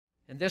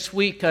And this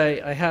week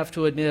I have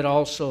to admit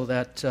also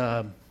that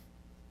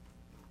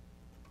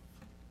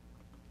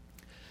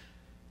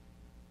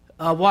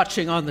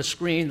watching on the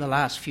screen the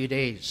last few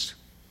days,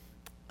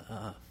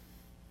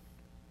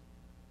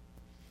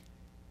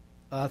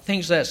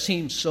 things that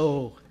seem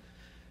so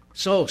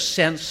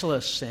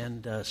senseless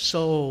and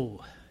so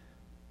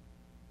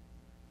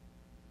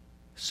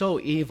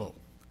evil,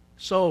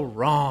 so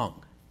wrong.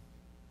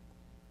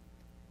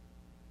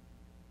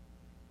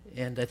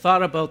 And I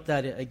thought about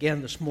that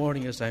again this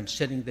morning as I'm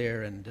sitting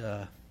there, and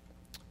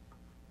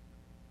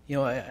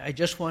I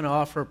just want to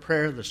offer a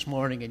prayer this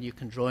morning, and you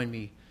can join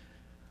me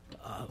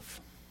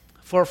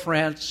for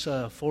France,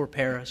 for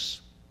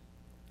Paris,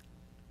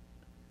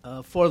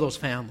 for those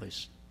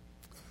families.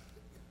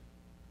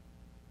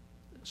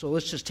 So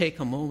let's just take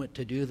a moment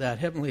to do that.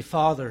 Heavenly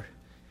Father,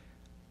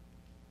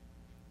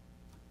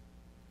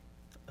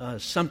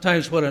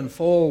 sometimes what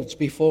unfolds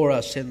before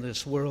us in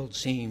this world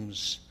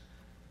seems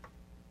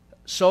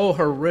so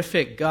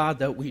horrific, God,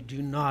 that we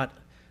do not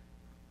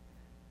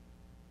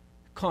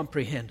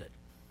comprehend it.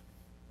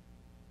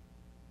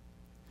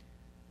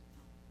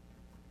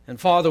 And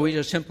Father, we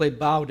just simply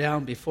bow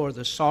down before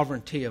the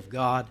sovereignty of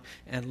God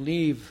and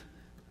leave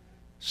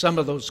some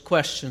of those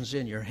questions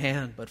in your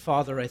hand. But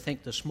Father, I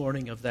think this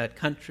morning of that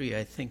country.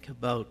 I think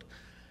about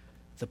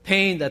the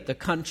pain that the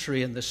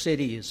country and the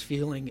city is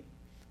feeling.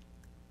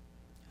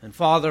 And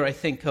Father, I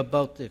think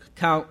about the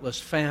countless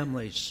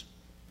families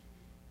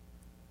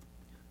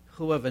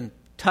who have been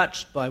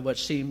touched by what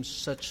seems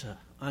such an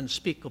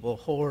unspeakable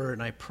horror.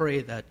 And I pray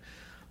that,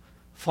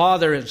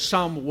 Father, in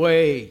some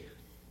way,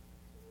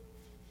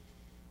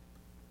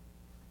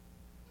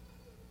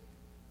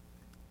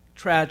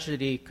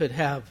 tragedy could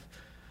have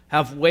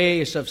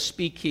ways of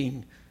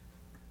speaking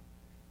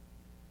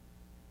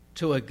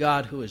to a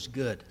God who is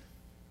good.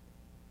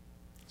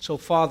 So,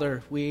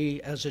 Father, we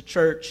as a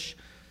church,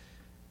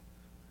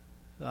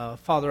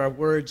 Father, our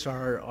words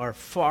are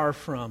far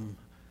from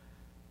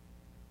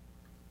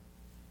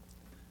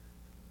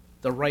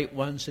the right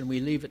ones, and we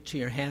leave it to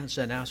your hands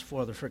and ask,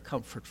 Father, for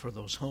comfort for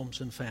those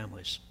homes and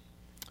families.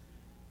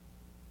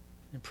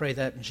 And pray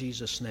that in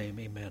Jesus' name,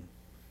 amen.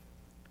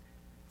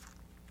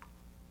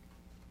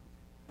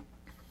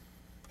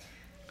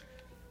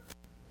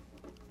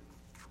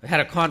 I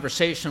had a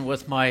conversation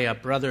with my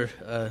brother,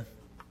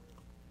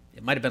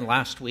 it might have been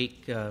last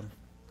week. I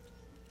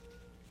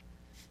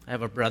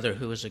have a brother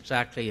who is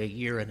exactly a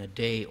year and a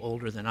day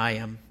older than I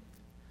am,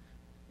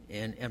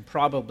 and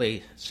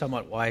probably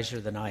somewhat wiser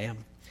than I am.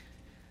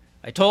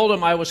 I told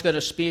him I was going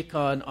to speak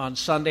on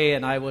Sunday,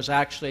 and I was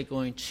actually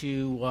going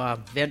to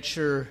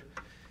venture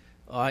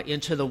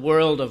into the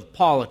world of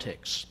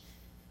politics.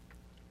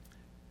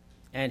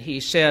 And he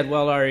said,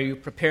 well, are you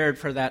prepared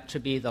for that to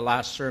be the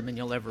last sermon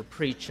you'll ever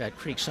preach at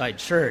Creekside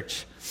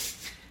Church?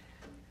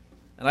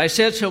 And I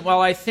said to him,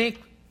 well, I think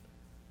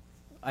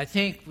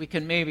we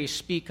can maybe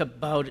speak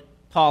about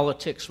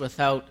politics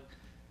without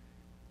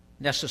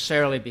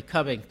necessarily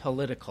becoming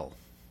political.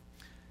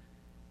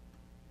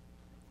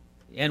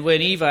 And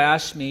when Eva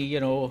asked me,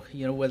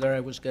 whether I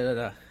was going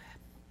to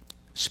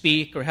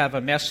speak or have a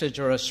message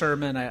or a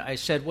sermon, I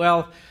said,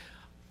 well,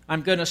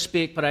 I'm going to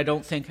speak, but I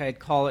don't think I'd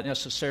call it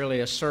necessarily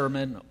a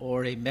sermon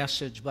or a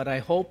message, but I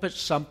hope it's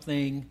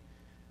something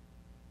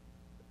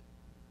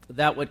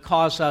that would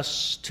cause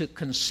us to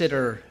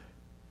consider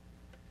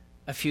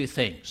a few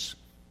things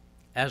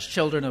as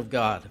children of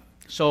God.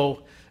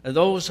 So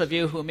those of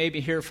you who may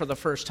be here for the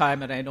first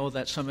time, and I know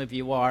that some of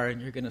you are,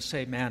 and you're going to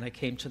say, man, I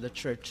came to the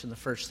church, and the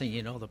first thing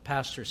you know, the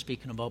pastor's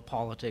speaking about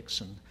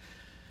politics. And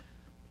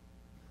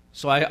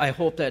so I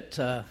hope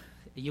that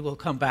you will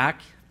come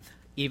back,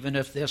 even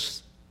if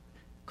this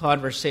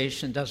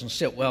conversation doesn't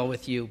sit well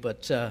with you.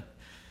 But,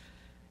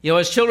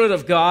 as children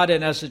of God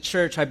and as a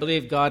church, I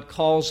believe God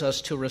calls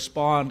us to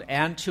respond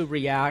and to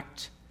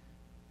react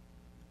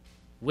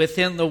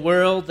within the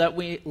world that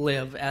we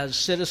live as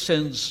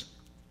citizens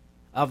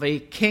of a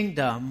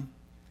kingdom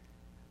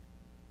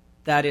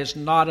that is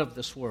not of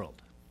this world.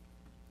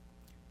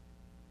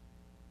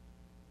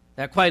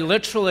 That quite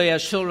literally,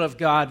 as children of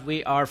God,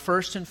 we are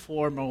first and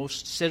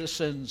foremost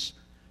citizens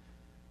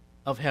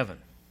of heaven.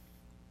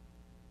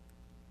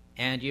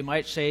 And you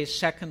might say,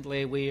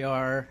 secondly, we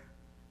are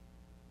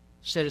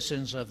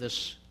citizens of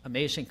this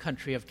amazing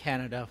country of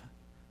Canada,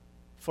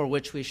 for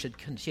which we should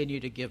continue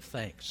to give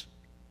thanks.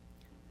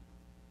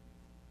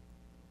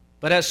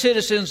 But as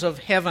citizens of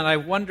heaven, I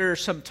wonder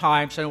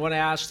sometimes, and I want to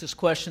ask this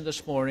question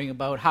this morning,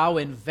 about how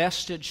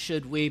invested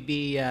should we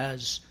be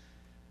as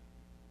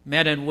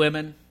men and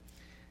women?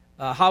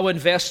 How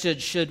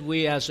invested should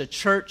we as a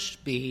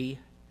church be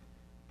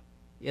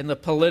in the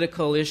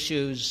political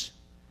issues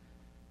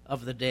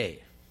of the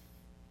day?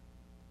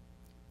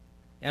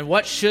 And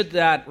what should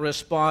that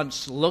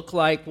response look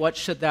like? What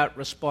should that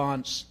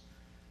response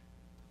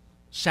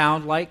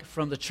sound like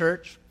from the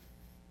church?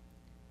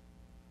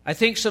 I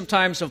think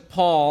sometimes of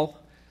Paul.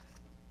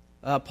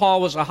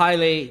 Paul was a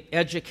highly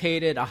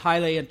educated, a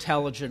highly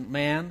intelligent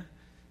man.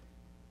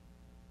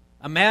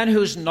 A man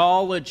whose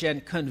knowledge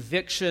and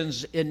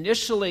convictions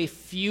initially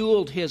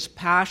fueled his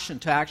passion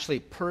to actually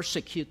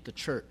persecute the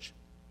church.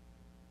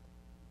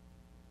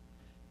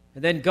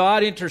 And then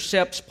God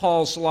intercepts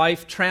Paul's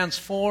life,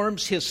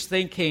 transforms his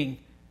thinking,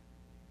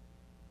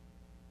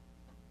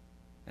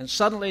 and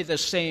suddenly the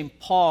same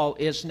Paul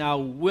is now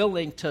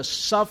willing to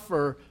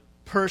suffer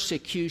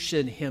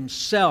persecution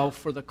himself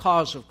for the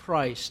cause of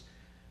Christ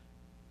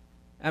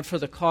and for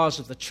the cause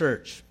of the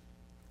church.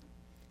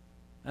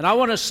 And I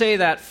want to say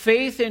that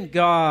faith in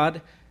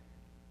God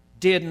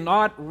did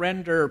not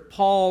render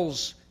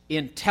Paul's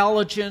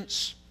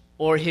intelligence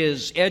or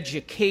his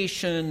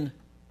education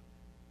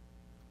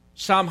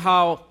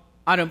somehow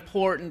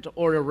unimportant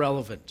or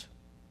irrelevant.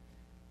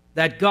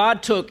 That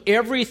God took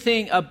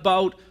everything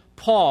about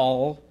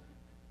Paul,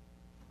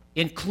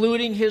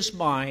 including his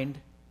mind,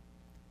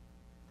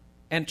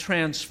 and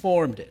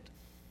transformed it.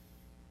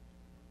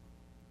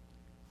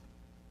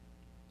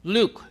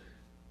 Luke,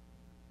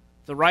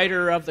 the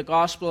writer of the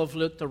Gospel of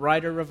Luke, the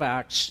writer of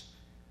Acts,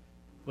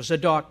 was a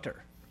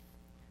doctor.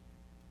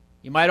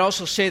 You might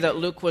also say that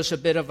Luke was a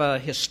bit of a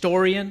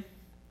historian.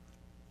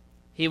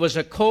 He was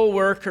a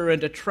co-worker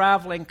and a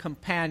traveling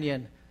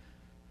companion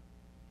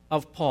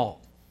of Paul.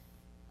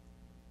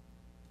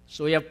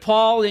 So you have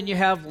Paul and you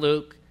have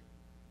Luke,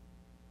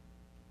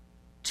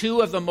 two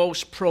of the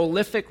most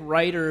prolific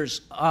writers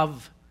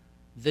of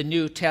the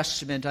New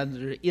Testament under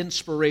the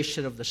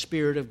inspiration of the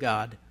Spirit of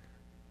God,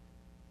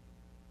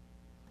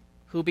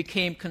 who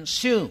became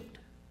consumed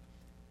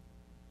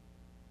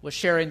with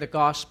sharing the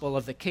gospel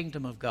of the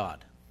kingdom of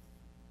God,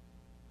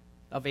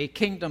 of a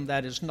kingdom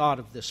that is not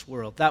of this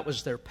world. That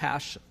was their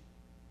passion.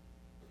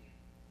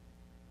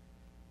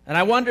 And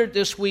I wondered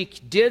this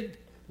week, did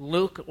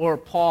Luke or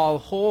Paul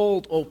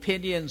hold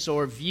opinions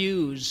or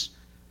views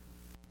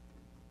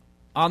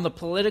on the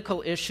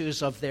political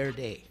issues of their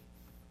day?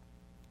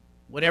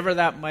 Whatever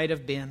that might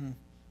have been,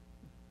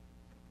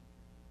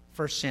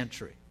 first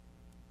century.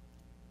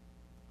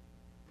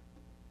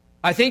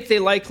 I think they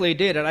likely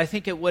did, and I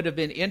think it would have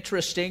been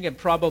interesting and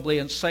probably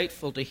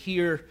insightful to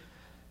hear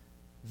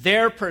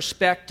their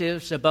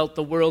perspectives about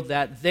the world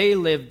that they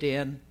lived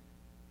in.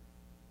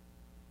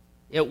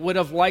 It would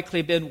have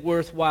likely been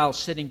worthwhile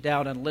sitting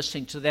down and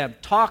listening to them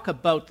talk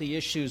about the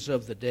issues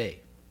of the day.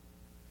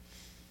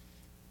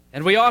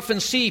 And we often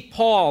see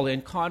Paul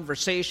in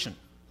conversation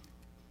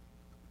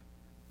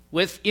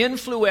with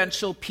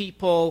influential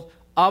people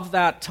of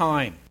that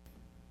time.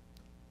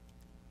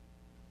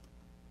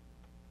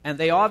 And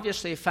they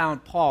obviously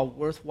found Paul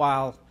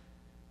worthwhile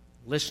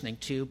listening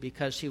to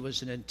because he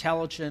was an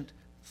intelligent,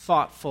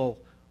 thoughtful,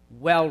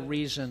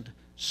 well-reasoned,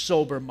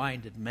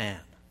 sober-minded man.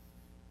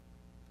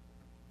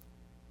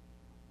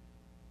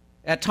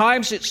 At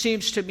times it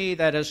seems to me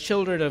that as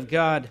children of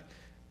God,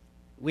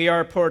 we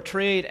are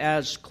portrayed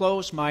as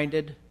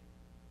closed-minded,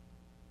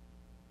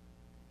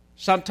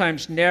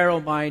 sometimes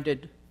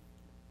narrow-minded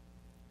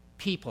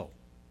people.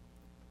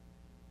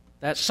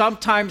 That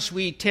sometimes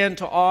we tend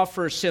to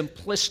offer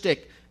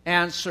simplistic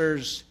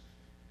answers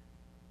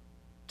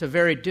to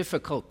very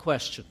difficult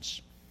questions.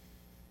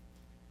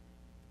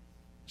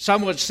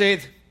 Some would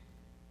say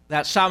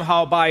that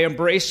somehow by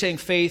embracing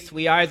faith,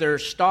 we either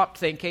stopped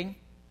thinking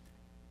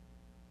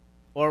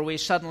or we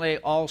suddenly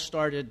all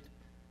started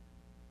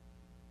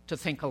to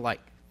think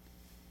alike.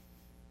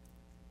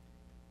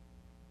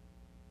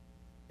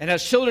 And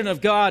as children of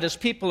God, as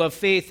people of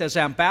faith, as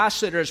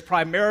ambassadors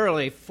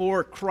primarily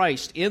for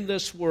Christ in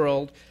this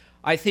world,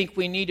 I think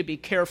we need to be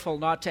careful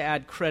not to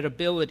add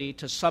credibility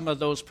to some of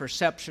those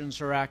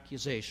perceptions or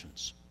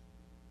accusations.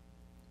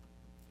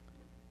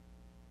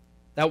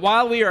 That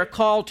while we are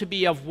called to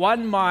be of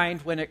one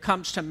mind when it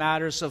comes to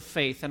matters of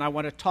faith, and I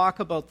want to talk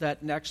about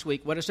that next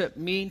week, what does it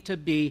mean to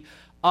be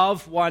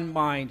of one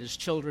mind as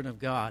children of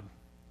God?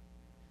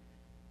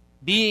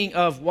 Being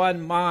of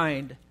one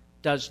mind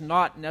does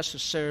not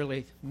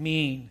necessarily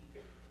mean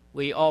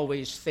we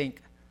always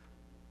think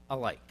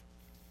alike.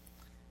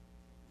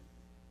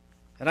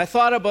 And I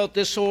thought about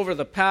this over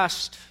the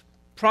past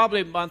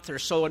probably month or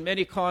so in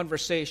many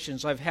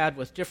conversations I've had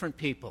with different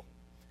people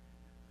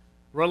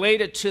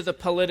related to the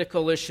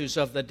political issues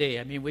of the day.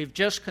 I mean, we've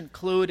just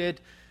concluded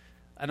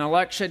an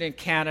election in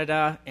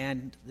Canada,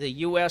 and the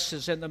U.S.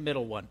 is in the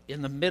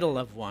middle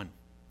of one.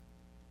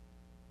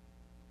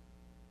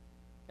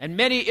 And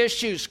many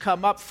issues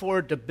come up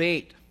for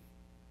debate.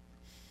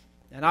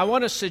 And I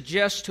want to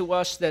suggest to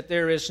us that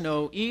there is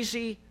no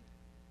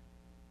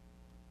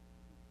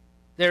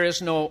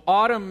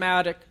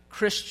automatic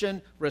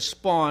Christian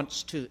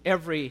response to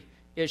every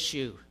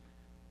issue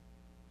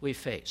we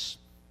face.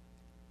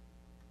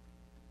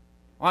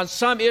 On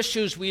some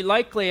issues, we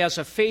likely, as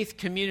a faith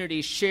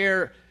community,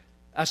 share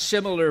a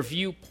similar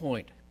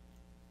viewpoint.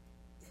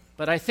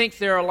 But I think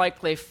there are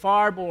likely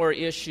far more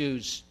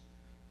issues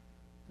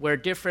where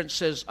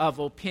differences of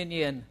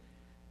opinion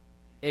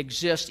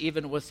exist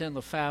even within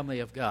the family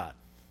of God.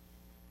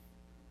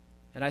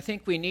 And I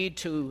think we need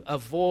to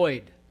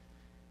avoid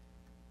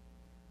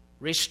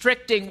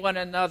restricting one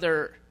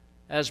another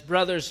as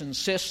brothers and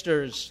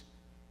sisters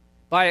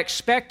by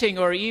expecting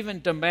or even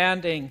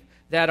demanding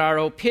that our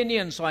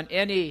opinions on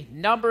any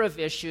number of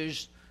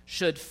issues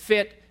should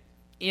fit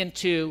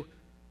into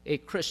a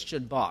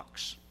Christian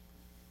box.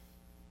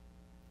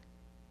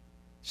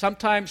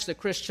 Sometimes the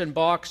Christian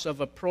box of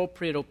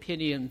appropriate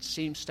opinion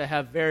seems to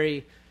have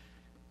very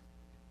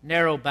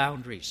narrow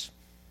boundaries.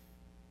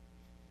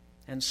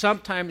 And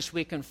sometimes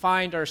we can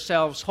find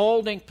ourselves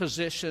holding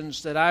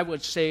positions that I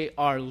would say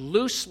are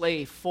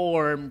loosely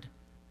formed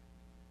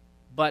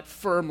but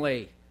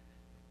firmly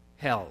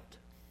held.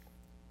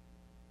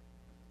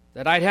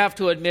 That I'd have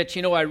to admit,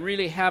 I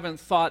really haven't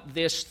thought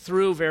this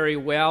through very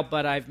well,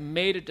 but I've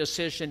made a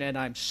decision and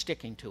I'm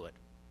sticking to it.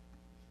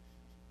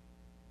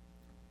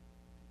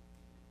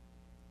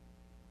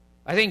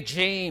 I think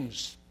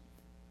James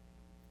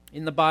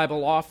in the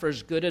Bible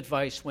offers good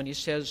advice when he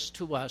says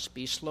to us,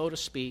 be slow to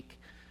speak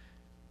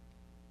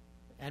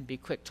and be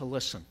quick to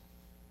listen.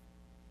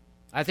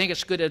 I think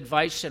it's good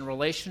advice in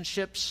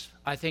relationships.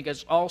 I think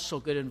it's also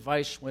good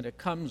advice when it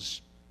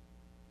comes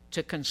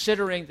to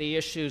considering the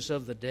issues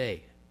of the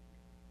day.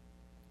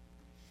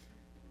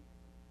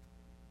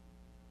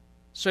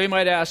 So you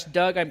might ask,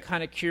 Doug, I'm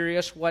kind of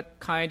curious, what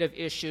kind of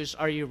issues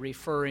are you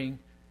referring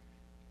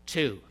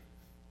to?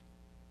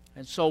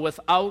 And so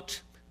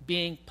without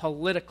being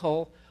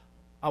political,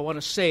 I want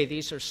to say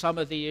these are some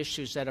of the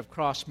issues that have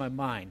crossed my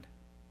mind.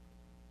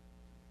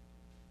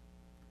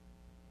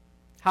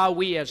 How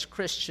we as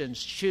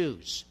Christians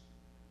choose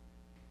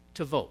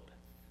to vote.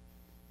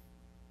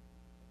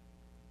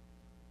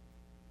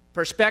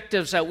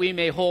 Perspectives that we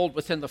may hold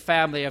within the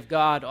family of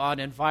God on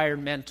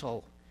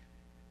environmental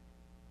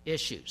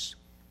issues.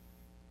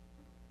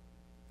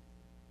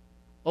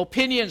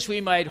 Opinions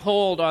we might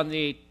hold on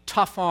the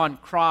tough on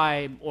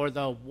crime or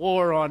the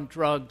war on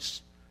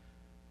drugs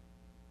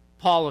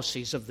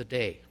policies of the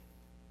day.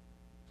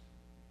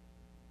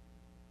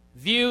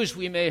 Views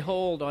we may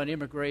hold on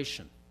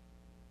immigration.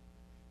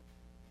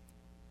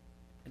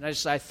 And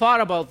as I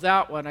thought about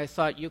that one, I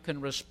thought you can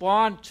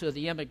respond to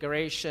the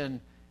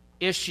immigration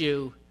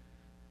issue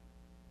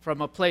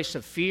from a place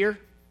of fear.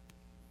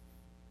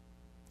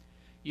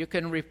 You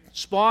can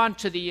respond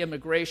to the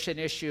immigration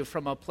issue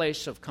from a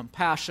place of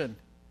compassion.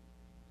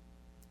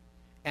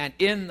 And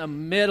in the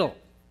middle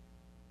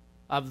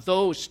of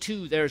those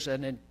two, there's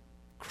an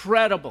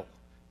incredible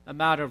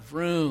amount of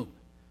room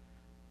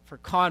for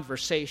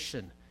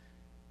conversation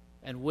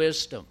and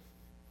wisdom.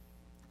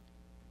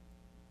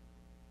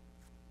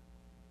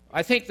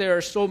 I think there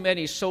are so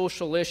many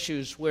social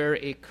issues where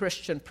a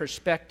Christian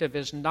perspective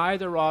is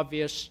neither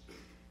obvious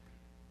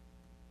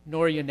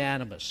nor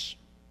unanimous,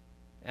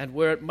 and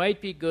where it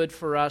might be good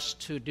for us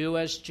to do,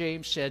 as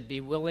James said,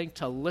 be willing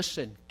to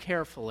listen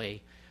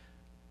carefully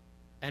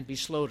and be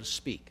slow to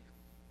speak.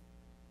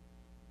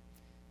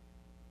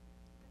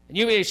 And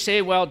you may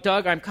say, well,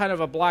 Doug, I'm kind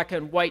of a black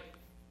and white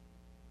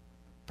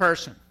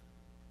person.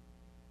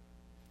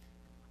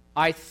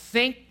 I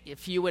think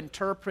if you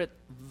interpret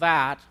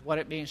that, what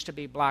it means to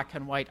be black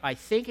and white, I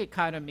think it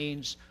kind of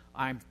means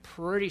I'm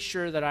pretty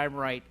sure that I'm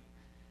right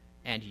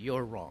and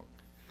you're wrong.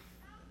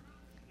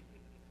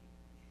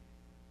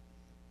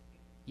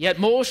 Yet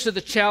most of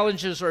the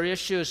challenges or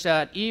issues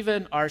that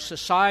even our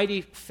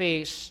society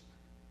face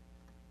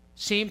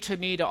seem to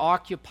me to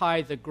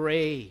occupy the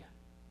gray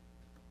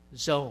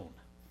zone.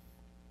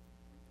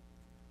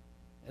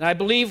 And I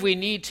believe we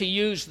need to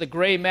use the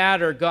gray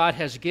matter God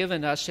has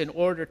given us in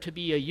order to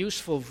be a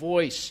useful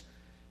voice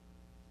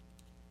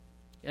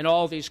in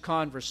all these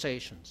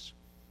conversations.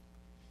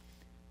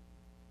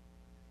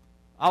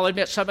 I'll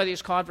admit some of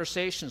these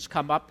conversations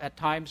come up at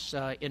times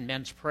in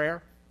men's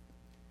prayer.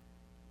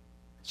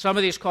 Some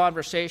of these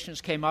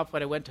conversations came up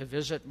when I went to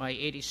visit my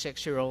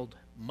 86-year-old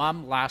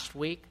mom last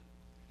week.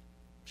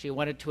 She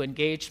wanted to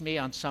engage me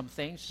on some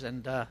things,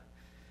 and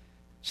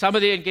some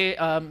of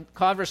the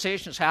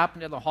conversations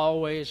happened in the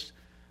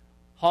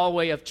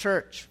hallway of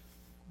church.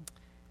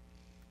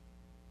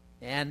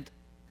 And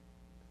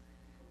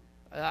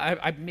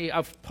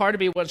part of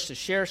me wants to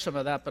share some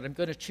of that, but I'm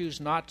going to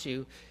choose not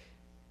to.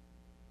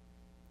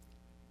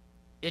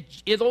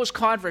 In those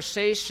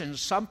conversations,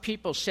 some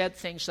people said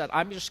things that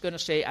I'm just going to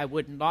say I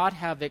would not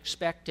have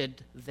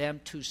expected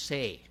them to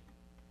say,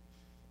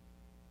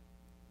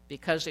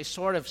 because they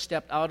sort of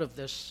stepped out of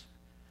this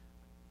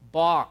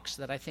box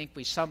that I think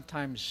we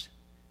sometimes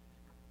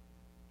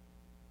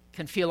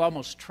can feel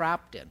almost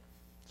trapped in.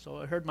 So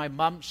I heard my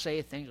mom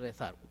say things and I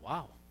thought,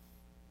 wow.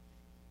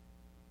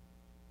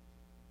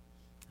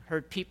 I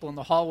heard people in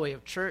the hallway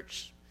of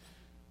church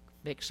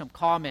make some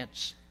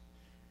comments.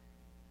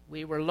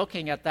 We were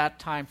looking at that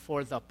time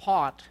for the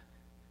pot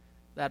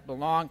that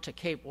belonged to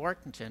Cape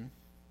Workington,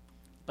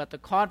 but the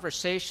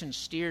conversation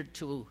steered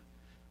to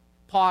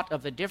a pot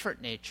of a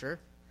different nature.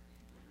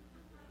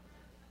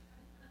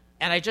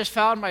 And I just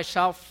found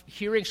myself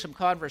hearing some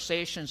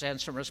conversations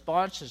and some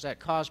responses that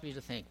caused me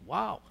to think,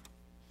 wow.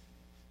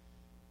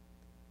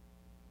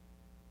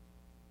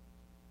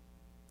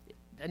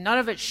 And none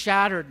of it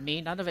shattered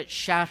me. None of it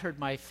shattered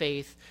my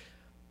faith.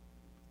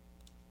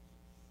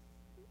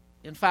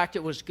 In fact,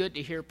 it was good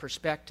to hear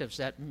perspectives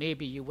that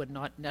maybe you would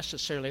not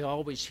necessarily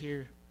always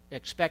hear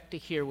expect to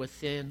hear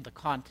within the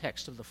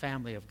context of the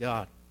family of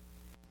God.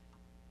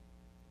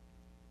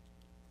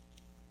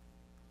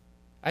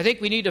 I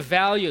think we need to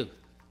value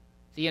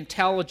the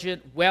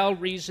intelligent,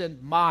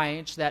 well-reasoned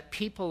minds that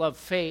people of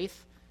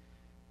faith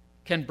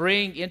can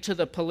bring into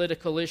the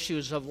political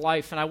issues of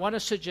life. And I want to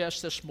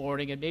suggest this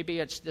morning, and maybe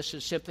this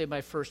is simply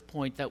my first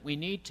point, that we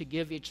need to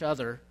give each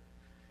other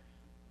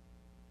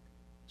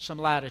some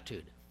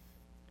latitude.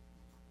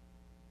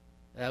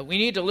 We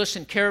need to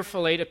listen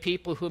carefully to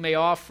people who may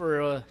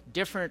offer a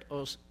different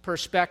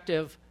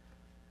perspective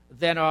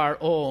than our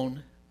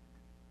own,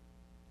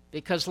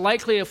 because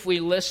likely if we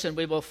listen,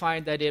 we will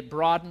find that it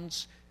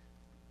broadens,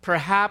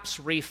 perhaps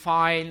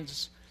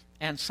refines,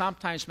 and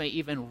sometimes may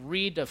even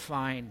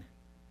redefine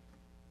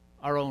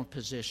our own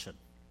position.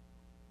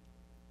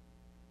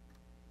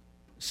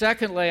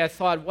 Secondly, I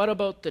thought, what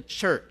about the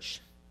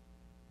church?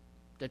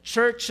 The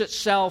church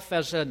itself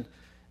as an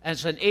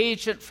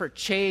agent for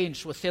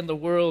change within the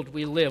world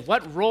we live.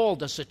 What role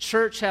does the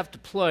church have to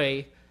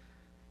play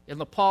in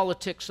the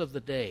politics of the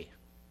day?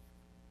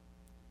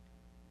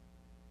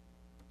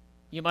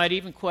 You might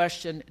even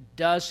question,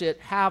 does it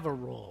have a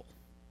role?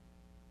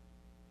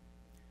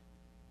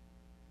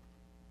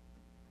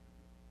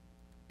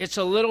 It's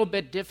a little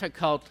bit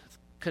difficult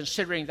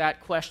considering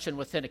that question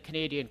within a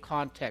Canadian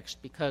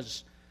context,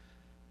 because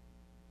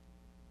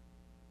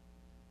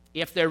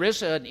if there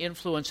is an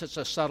influence, it's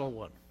a subtle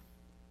one.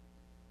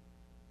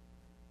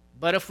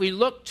 But if we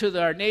look to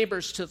our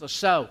neighbors to the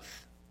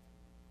south,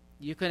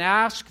 you can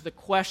ask the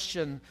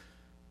question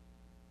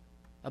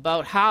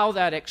about how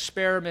that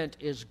experiment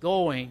is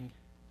going,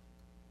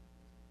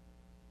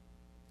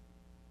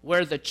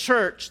 where the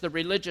church, the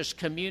religious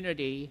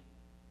community,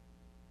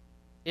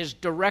 is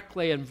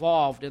directly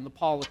involved in the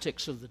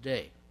politics of the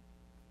day.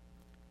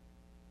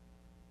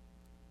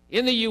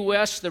 In the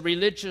U.S., the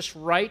religious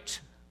right,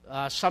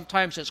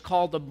 sometimes it's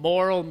called the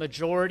moral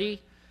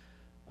majority.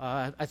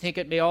 I think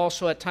it may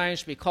also at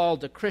times be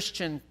called the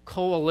Christian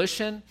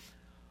coalition.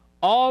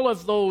 All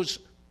of those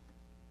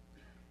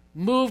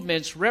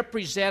movements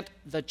represent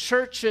the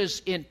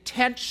church's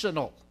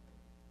intentional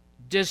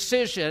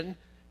decision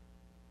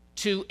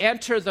to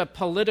enter the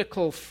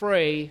political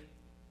fray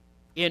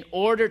in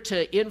order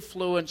to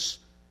influence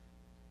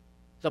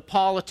the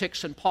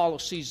politics and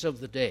policies of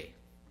the day.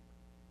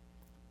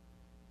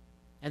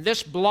 And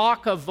this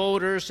block of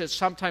voters is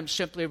sometimes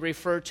simply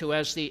referred to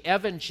as the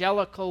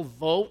evangelical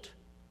vote,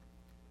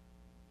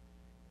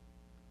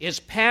 is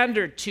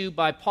pandered to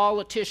by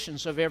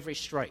politicians of every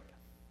stripe.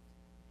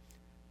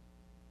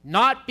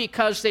 Not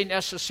because they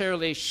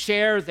necessarily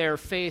share their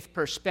faith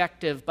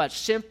perspective, but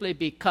simply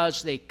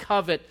because they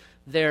covet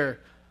their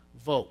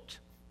vote.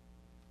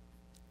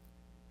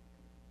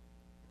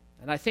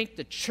 And I think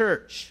the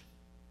church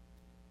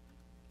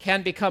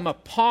can become a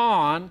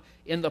pawn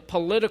in the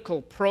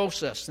political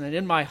process. And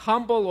in my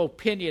humble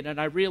opinion,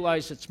 and I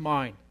realize it's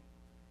mine,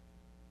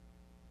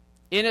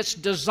 in its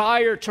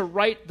desire to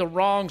right the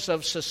wrongs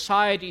of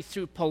society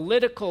through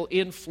political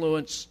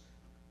influence,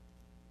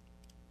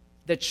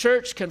 the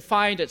church can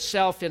find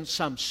itself in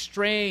some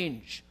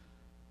strange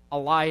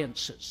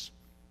alliances.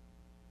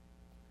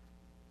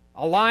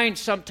 Aligned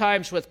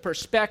sometimes with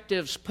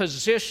perspectives,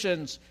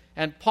 positions,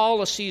 and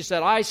policies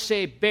that I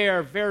say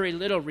bear very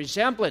little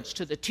resemblance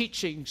to the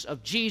teachings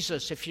of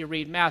Jesus if you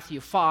read Matthew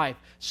 5,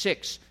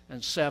 6,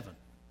 and 7.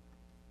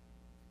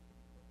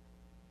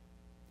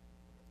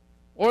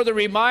 Or the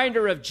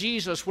reminder of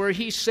Jesus where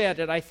he said,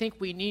 and I think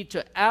we need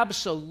to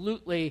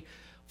absolutely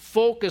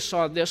focus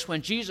on this,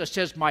 when Jesus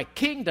says, "My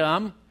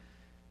kingdom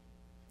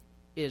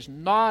is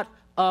not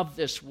of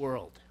this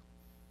world."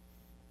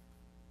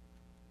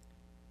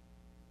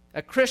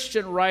 A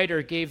Christian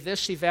writer gave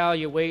this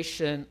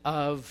evaluation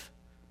of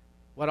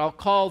what I'll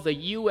call the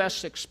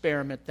U.S.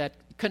 experiment that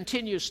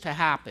continues to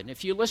happen.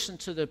 If you listen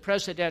to the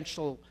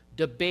presidential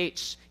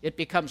debates, it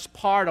becomes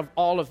part of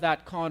all of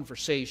that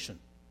conversation.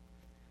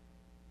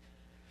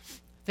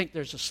 I think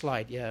there's a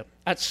slide, yeah.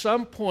 At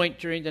some point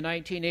during the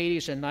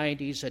 1980s and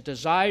 90s, a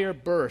desire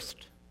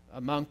birthed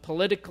among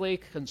politically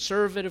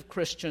conservative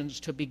Christians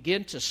to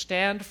begin to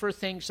stand for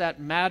things that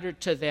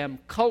mattered to them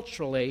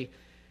culturally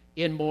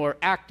in more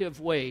active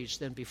ways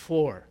than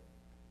before.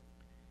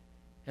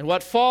 And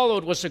what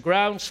followed was a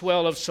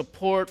groundswell of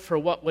support for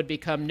what would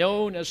become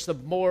known as the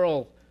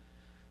moral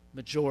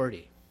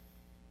majority.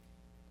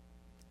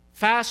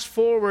 Fast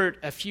forward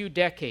a few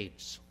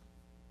decades,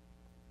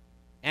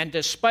 and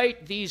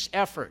despite these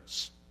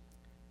efforts,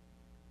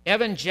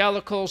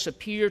 evangelicals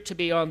appear to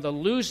be on the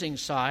losing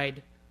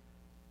side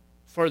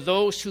for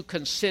those who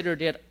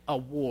considered it a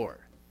war.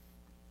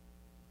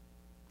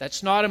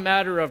 That's not a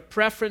matter of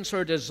preference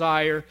or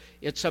desire,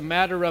 it's a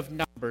matter of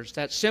numbers.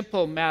 That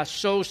simple math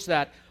shows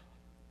that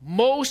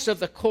most of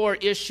the core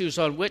issues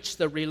on which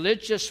the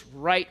religious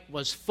right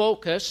was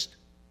focused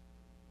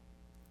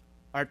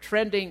are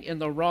trending in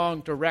the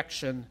wrong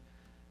direction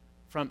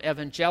from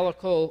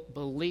evangelical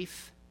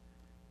belief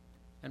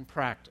and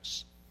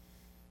practice.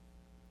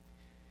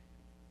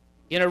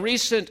 In a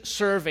recent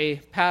survey,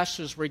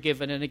 pastors were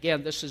given, and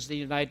again, this is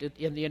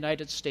in the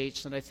United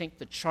States, and I think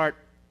the chart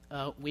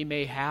we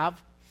may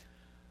have.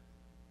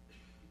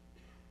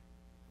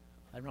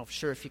 I'm not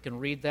sure if you can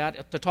read that.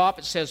 At the top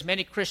it says,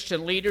 many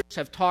Christian leaders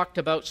have talked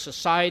about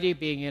society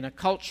being in a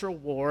cultural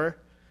war.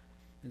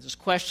 And this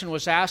question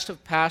was asked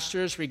of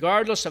pastors,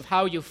 regardless of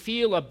how you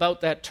feel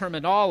about that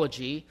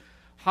terminology,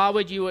 how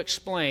would you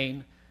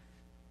explain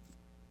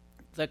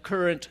the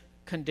current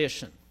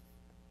condition?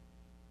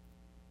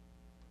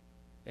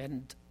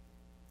 And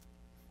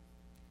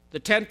the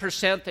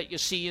 10% that you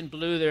see in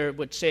blue there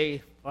would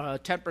say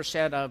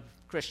 10% of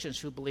Christians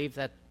who believe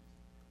that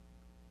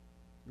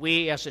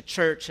we as a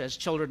church, as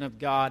children of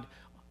God,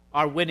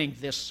 are winning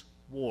this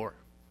war.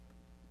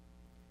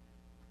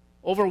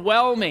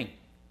 Overwhelming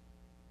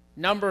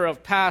number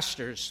of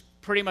pastors,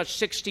 pretty much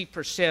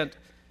 60%,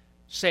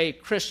 say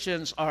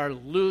Christians are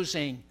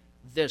losing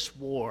this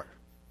war.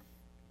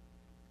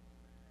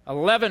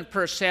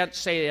 11%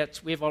 say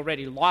that we've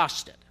already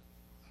lost it.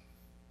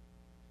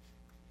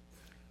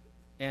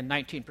 And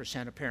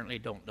 19% apparently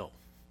don't know.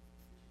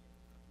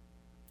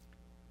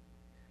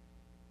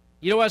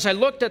 As I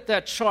looked at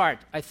that chart,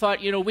 I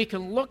thought, we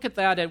can look at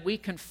that and we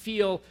can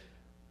feel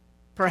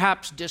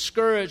perhaps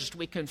discouraged,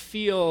 we can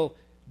feel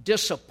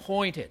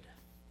disappointed.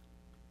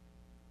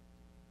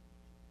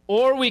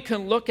 Or we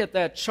can look at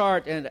that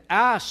chart and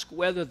ask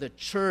whether the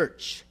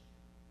church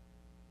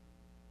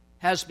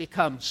has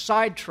become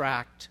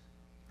sidetracked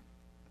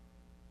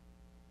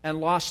and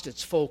lost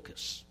its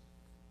focus.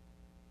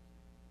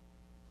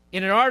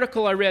 In an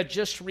article I read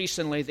just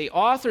recently, the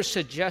author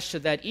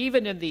suggested that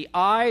even in the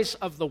eyes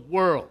of the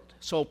world,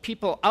 so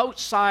people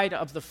outside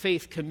of the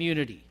faith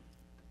community,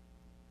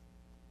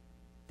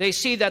 they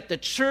see that the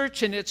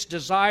church in its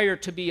desire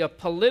to be a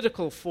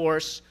political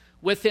force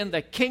within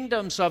the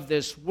kingdoms of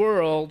this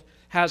world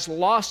has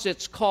lost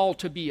its call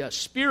to be a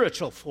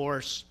spiritual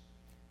force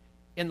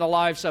in the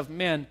lives of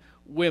men,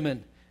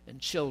 women, and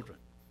children.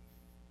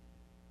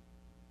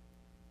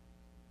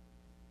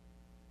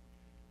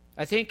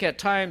 I think at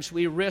times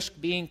we risk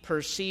being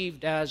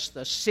perceived as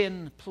the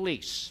sin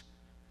police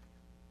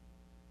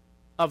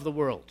of the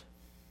world,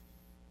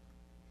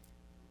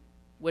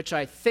 which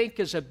I think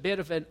is a bit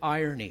of an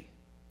irony,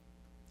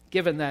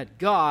 given that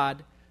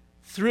God,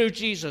 through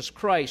Jesus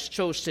Christ,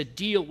 chose to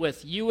deal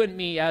with you and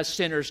me as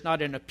sinners,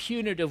 not in a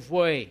punitive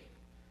way,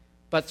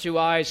 but through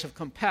eyes of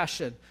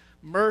compassion,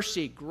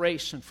 mercy,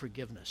 grace, and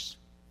forgiveness.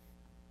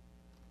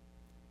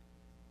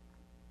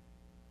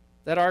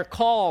 That our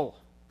call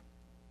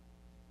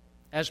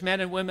as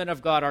men and women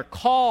of God, our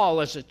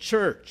call as a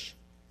church,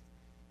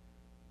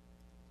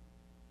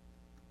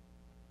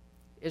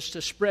 is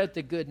to spread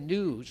the good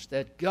news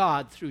that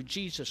God, through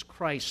Jesus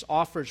Christ,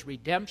 offers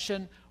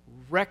redemption,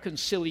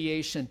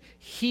 reconciliation,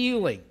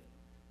 healing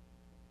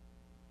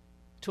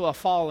to a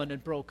fallen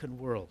and broken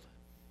world.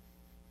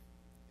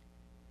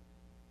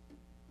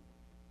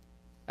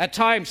 At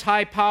times,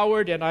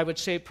 high-powered and I would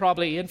say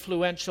probably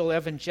influential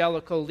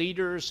evangelical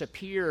leaders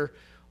appear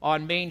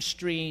on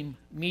mainstream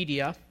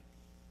media.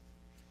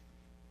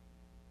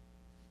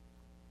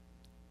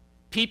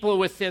 People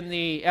within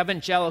the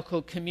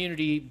evangelical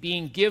community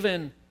being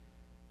given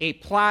a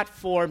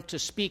platform to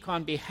speak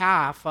on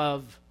behalf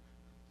of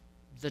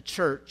the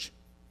church.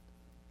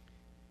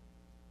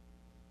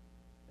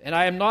 And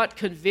I am not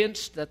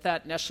convinced that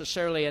that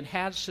necessarily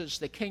enhances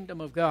the kingdom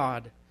of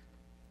God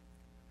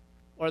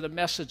or the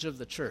message of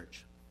the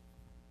church.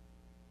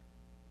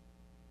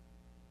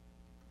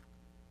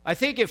 I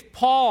think if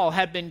Paul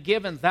had been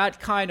given that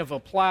kind of a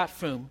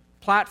platform,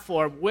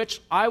 which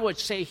I would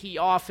say he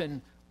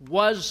often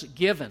was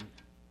given,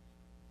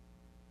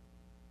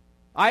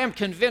 I am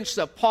convinced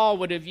that Paul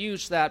would have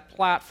used that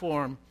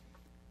platform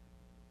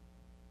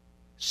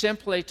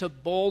simply to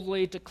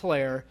boldly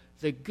declare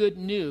the good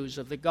news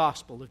of the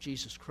gospel of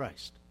Jesus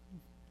Christ.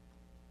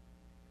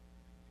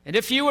 And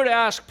if you were to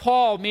ask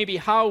Paul maybe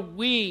how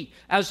we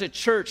as a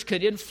church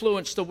could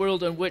influence the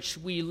world in which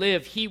we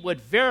live, he would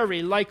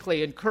very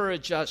likely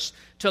encourage us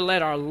to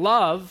let our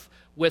love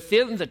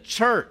within the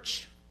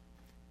church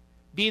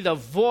be the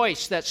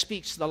voice that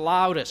speaks the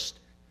loudest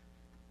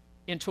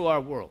into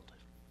our world.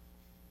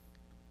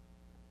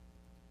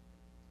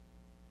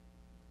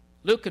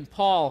 Luke and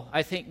Paul,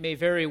 I think, may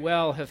very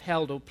well have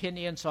held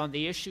opinions on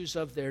the issues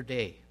of their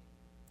day.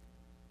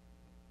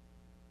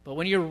 But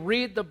when you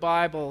read the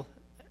Bible,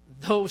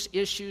 those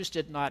issues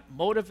did not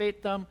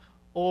motivate them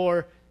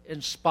or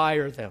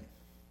inspire them.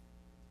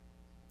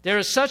 There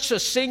is such a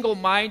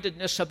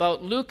single-mindedness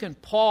about Luke and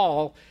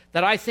Paul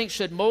that I think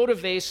should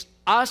motivate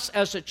us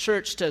as a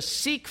church to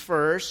seek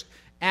first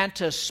and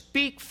to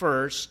speak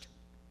first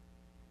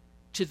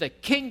to the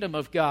kingdom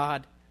of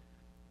God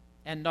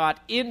and not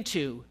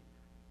into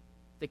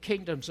the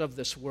kingdoms of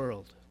this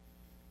world.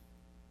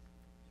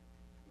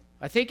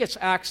 I think it's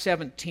Acts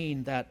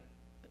 17 that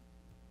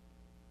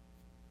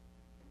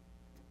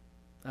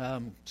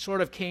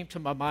sort of came to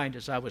my mind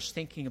as I was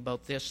thinking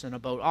about this and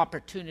about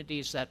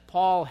opportunities that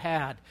Paul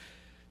had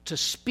to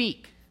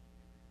speak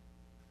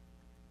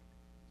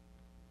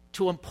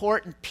to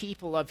important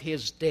people of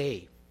his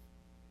day.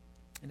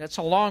 And it's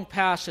a long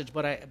passage,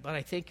 but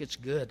I think it's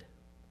good.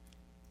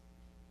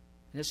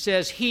 And it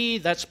says, he,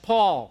 that's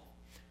Paul,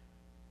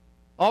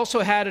 also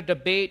had a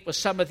debate with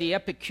some of the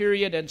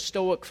Epicurean and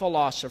Stoic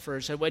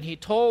philosophers. And when he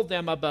told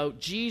them about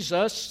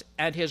Jesus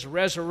and his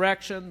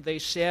resurrection, they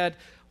said,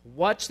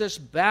 what's this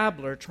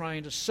babbler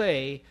trying to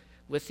say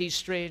with these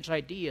strange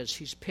ideas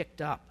he's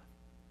picked up?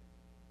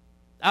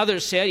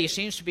 Others said he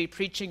seems to be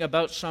preaching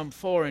about some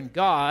foreign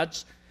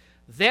gods.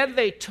 Then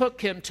they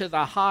took him to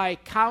the high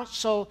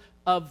council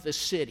of the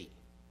city.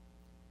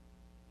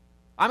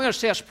 I'm going to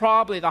say it's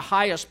probably the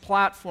highest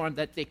platform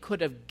that they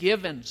could have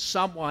given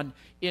someone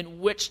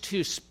in which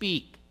to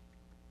speak.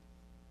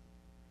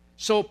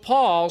 So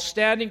Paul,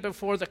 standing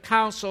before the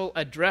council,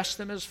 addressed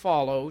them as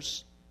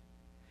follows.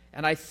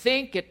 And I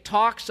think it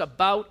talks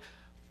about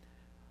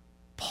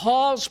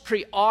Paul's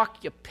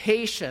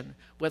preoccupation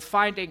with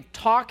finding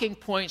talking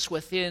points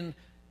within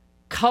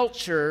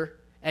culture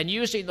and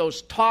using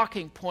those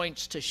talking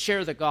points to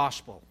share the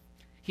gospel.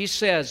 He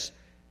says,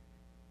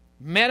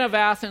 men of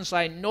Athens,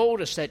 I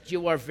notice that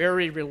you are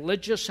very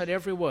religious in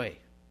every way.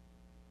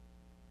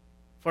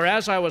 For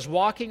as I was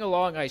walking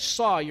along, I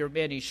saw your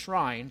many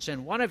shrines,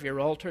 and one of your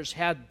altars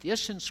had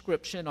this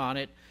inscription on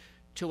it,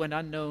 to an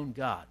unknown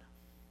God.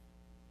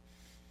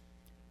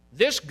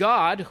 This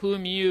God,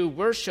 whom you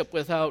worship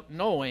without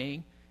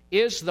knowing,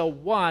 is the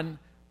one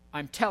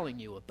I'm telling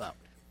you about.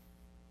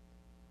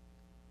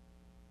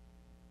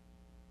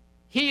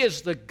 He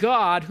is the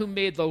God who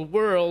made the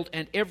world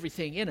and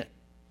everything in it.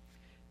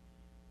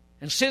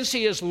 And since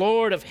he is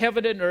Lord of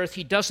heaven and earth,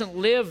 he doesn't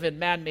live in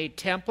man-made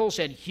temples,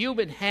 and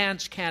human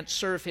hands can't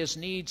serve his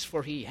needs,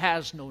 for he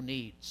has no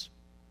needs.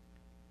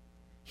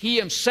 He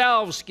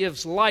himself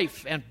gives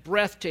life and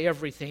breath to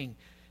everything,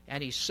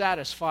 and he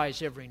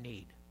satisfies every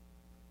need.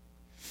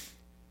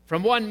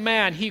 From one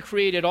man he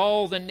created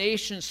all the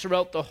nations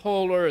throughout the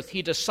whole earth.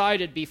 He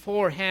decided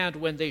beforehand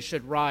when they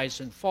should rise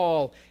and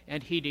fall,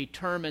 and he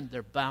determined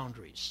their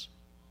boundaries.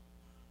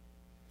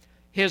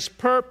 His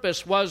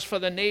purpose was for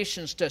the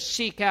nations to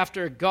seek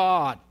after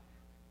God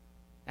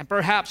and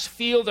perhaps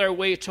feel their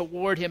way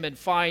toward him and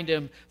find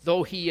him,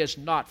 though he is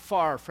not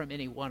far from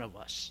any one of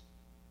us.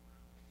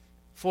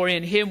 For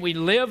in him we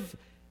live,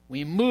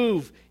 we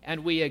move,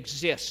 and we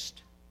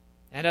exist.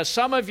 And as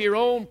some of your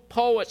own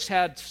poets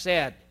had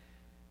said,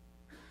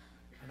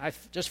 and I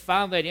just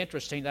found that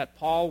interesting that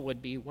Paul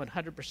would be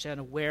 100%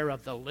 aware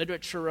of the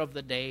literature of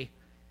the day.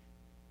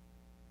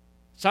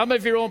 Some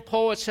of your own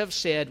poets have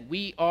said,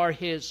 we are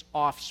his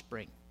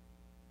offspring.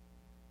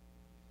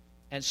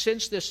 And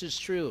since this is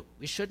true,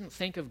 we shouldn't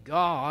think of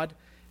God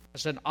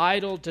as an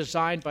idol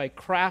designed by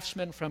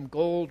craftsmen from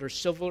gold or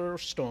silver or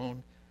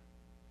stone.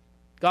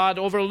 God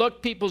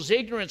overlooked people's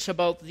ignorance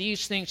about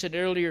these things in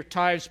earlier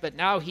times, but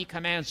now he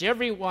commands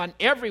everyone,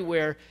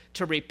 everywhere,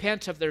 to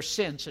repent of their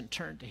sins and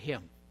turn to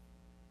him.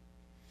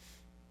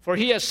 For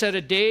he has set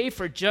a day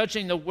for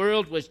judging the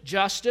world with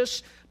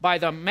justice by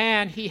the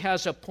man he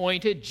has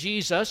appointed,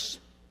 Jesus,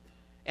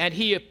 and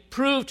he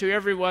proved to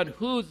everyone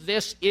who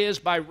this is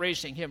by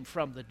raising him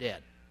from the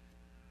dead.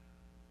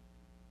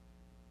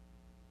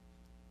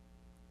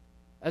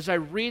 As I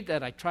read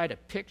that, I try to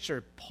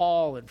picture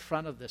Paul in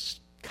front of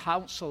this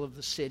council of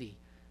the city.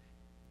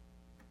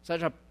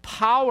 Such a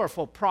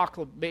powerful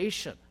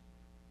proclamation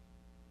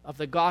of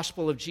the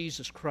gospel of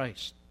Jesus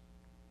Christ.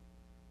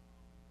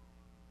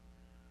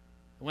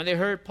 When they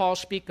heard Paul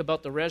speak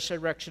about the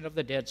resurrection of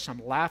the dead,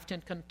 some laughed in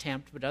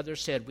contempt, but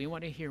others said, we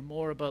want to hear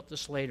more about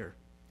this later.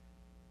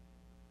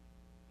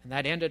 And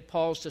that ended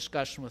Paul's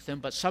discussion with them,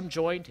 but some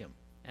joined him,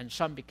 and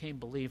some became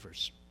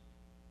believers.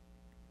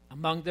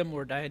 Among them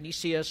were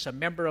Dionysius, a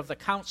member of the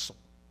council,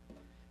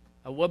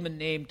 a woman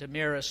named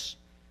Damaris,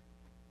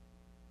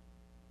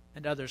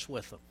 and others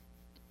with them.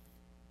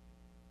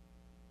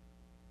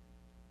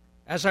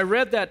 As I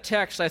read that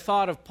text, I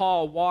thought of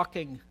Paul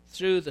walking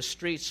through the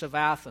streets of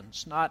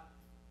Athens, not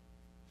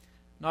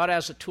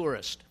as a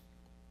tourist,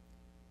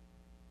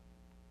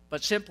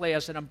 but simply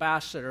as an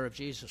ambassador of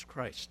Jesus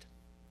Christ.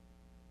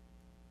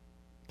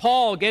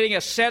 Paul getting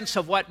a sense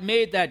of what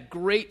made that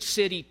great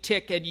city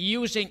tick and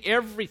using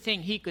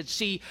everything he could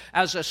see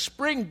as a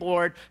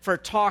springboard for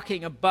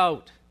talking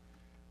about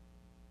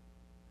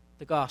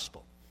the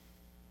gospel.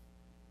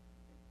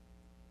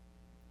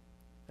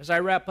 As I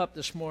wrap up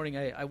this morning,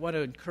 I want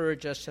to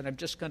encourage us, and I'm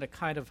just going to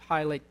kind of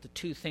highlight the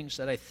two things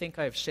that I think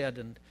I've said.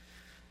 And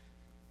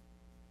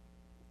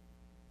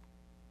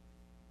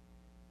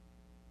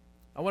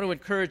I want to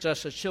encourage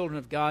us as children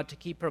of God to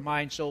keep our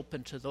minds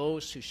open to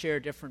those who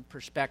share different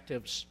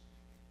perspectives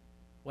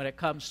when it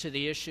comes to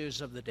the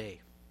issues of the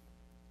day.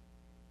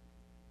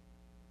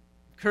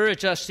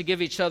 Encourage us to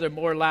give each other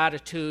more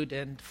latitude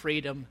and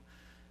freedom,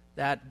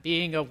 that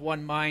being of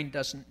one mind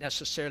doesn't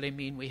necessarily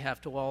mean we have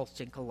to all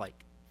think alike.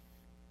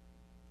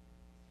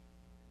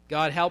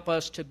 God, help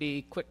us to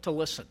be quick to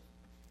listen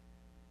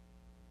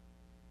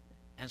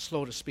and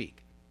slow to speak.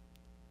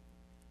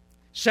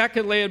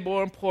 Secondly, and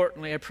more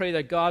importantly, I pray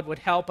that God would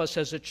help us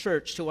as a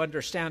church to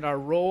understand our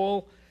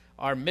role,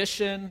 our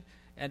mission,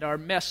 and our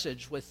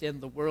message within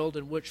the world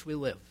in which we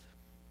live.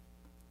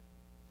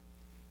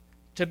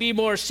 To be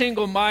more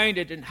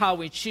single-minded in how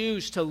we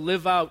choose to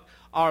live out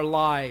our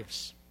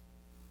lives.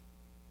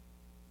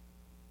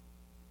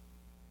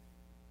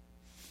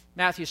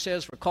 Matthew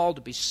says we're called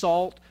to be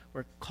salt,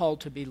 we're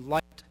called to be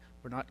light,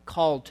 we're not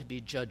called to be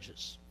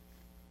judges.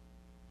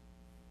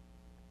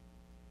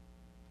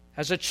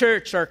 As a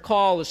church, our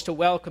call is to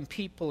welcome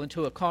people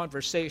into a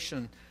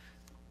conversation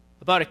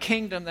about a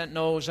kingdom that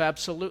knows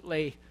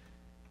absolutely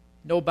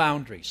no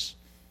boundaries.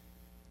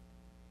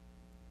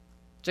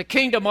 It's a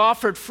kingdom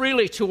offered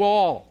freely to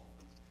all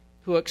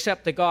who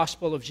accept the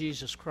gospel of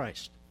Jesus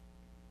Christ.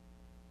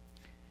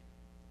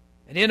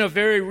 And in a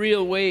very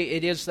real way,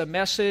 it is the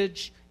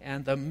message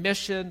and the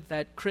mission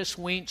that Chris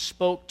Weent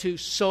spoke to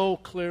so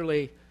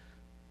clearly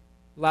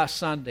last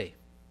Sunday.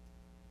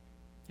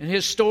 In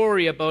his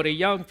story about a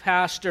young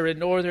pastor in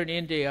northern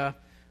India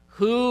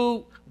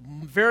who,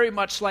 very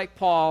much like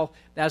Paul,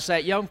 as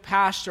that young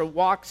pastor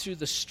walked through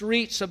the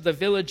streets of the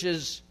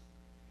villages,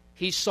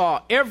 he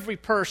saw every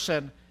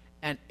person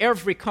and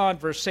every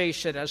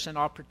conversation as an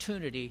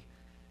opportunity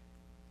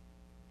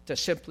to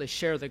simply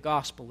share the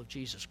gospel of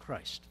Jesus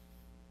Christ.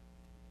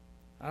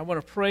 I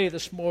want to pray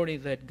this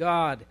morning that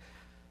God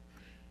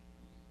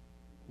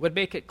would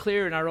make it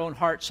clear in our own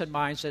hearts and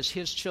minds as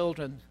His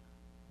children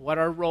what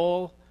our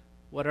role,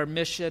 what our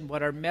mission,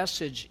 what our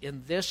message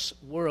in this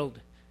world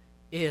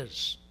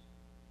is.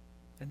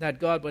 And that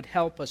God would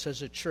help us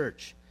as a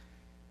church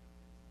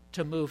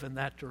to move in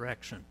that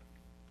direction.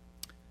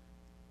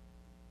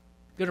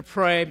 I'm going to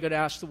pray. I'm going to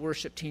ask the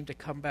worship team to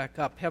come back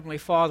up. Heavenly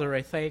Father,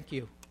 I thank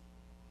you.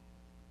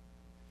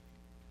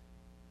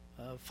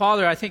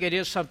 Father, I think it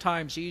is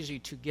sometimes easy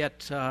to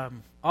get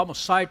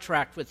almost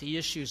sidetracked with the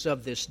issues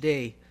of this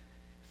day.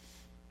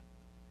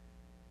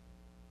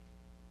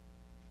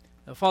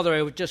 Father,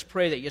 I would just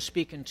pray that you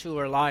speak into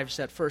our lives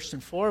that first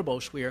and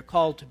foremost we are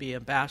called to be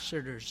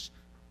ambassadors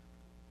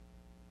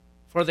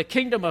for the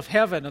kingdom of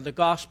heaven and the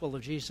gospel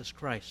of Jesus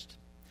Christ.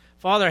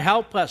 Father,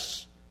 help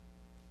us,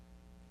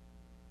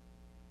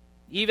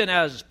 even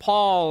as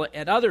Paul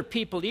and other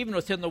people, even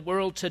within the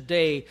world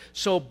today,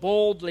 so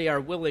boldly are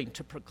willing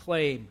to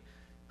proclaim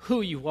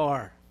who you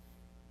are.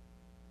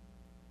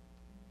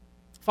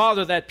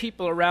 Father, that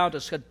people around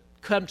us could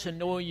come to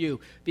know you,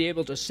 be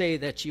able to say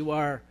that you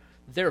are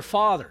their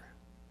Father,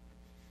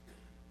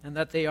 and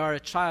that they are a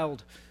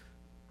child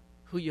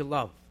who you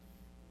love.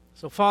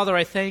 So, Father,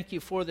 I thank you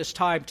for this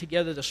time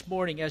together this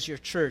morning as your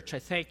church. I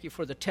thank you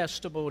for the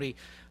testimony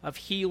of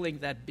healing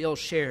that Bill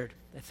shared.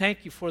 I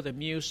thank you for the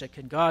music,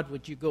 and God,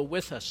 would you go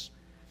with us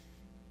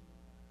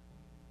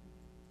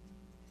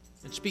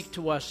and speak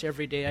to us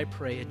every day, I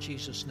pray, in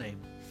Jesus' name.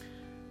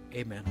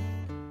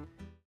 Amen.